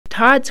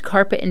Todd's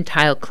Carpet and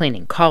Tile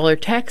Cleaning. Call or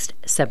text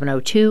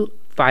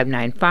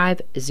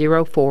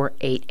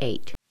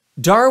 702-595-0488.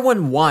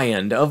 Darwin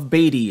Wyand of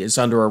Beatty is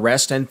under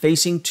arrest and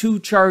facing 2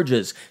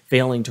 charges: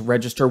 failing to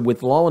register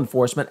with law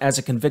enforcement as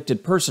a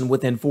convicted person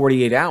within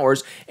 48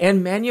 hours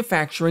and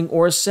manufacturing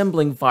or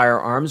assembling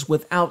firearms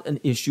without an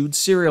issued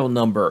serial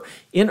number.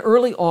 In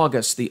early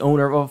August, the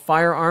owner of a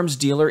firearms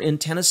dealer in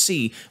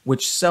Tennessee,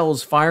 which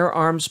sells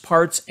firearms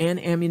parts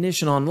and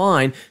ammunition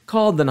online,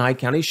 called the Nye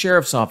County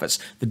Sheriff's Office.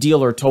 The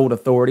dealer told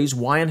authorities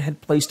Wyand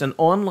had placed an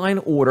online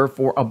order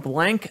for a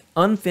blank,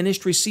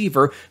 unfinished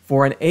receiver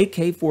for an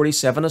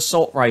AK-47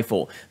 assault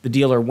rifle. The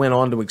dealer went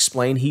on to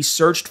explain he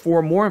searched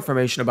for more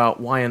information about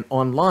Wyand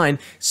online,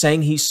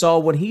 saying he saw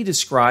what he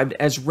described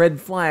as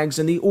red flags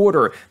in the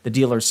order. The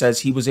dealer says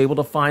he was able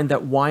to find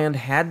that Wyand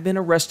had been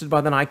arrested by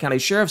the Nye County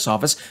Sheriff's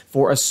Office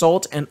for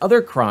assault and other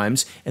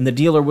crimes, and the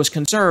dealer was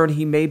concerned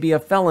he may be a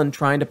felon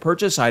trying to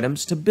purchase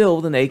items to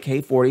build an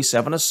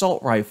AK-47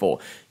 assault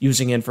rifle.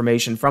 Using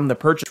information from the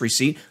purchase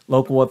receipt,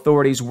 local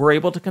authorities were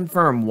able to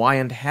confirm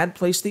Wyand had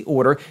placed the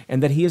order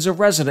and that he is a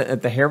resident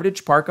at the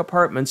Heritage Park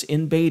Apartments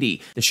in Beatty.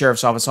 The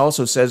Sheriff's Office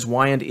also says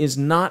Wyand is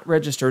not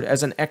registered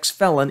as an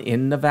ex-felon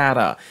in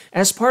Nevada.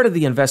 As part of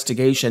the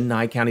investigation,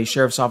 Nye County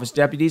Sheriff's Office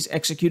deputies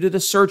executed a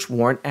search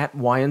warrant at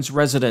Wyand's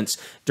residence.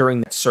 During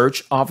that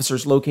search,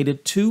 officers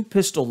located 2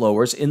 pistol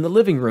lowers in the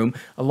living room,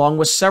 along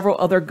with several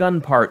other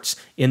gun parts.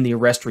 In the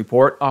arrest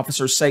report,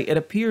 officers say it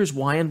appears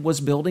Wyand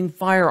was building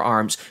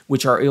firearms,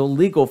 which are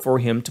illegal for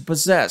him to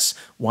possess.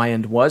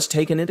 Wyand was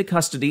taken into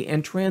custody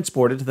and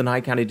transported to the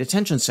Nye County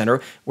Detention Center,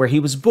 where he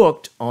was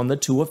booked on the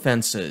 2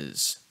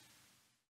 offenses.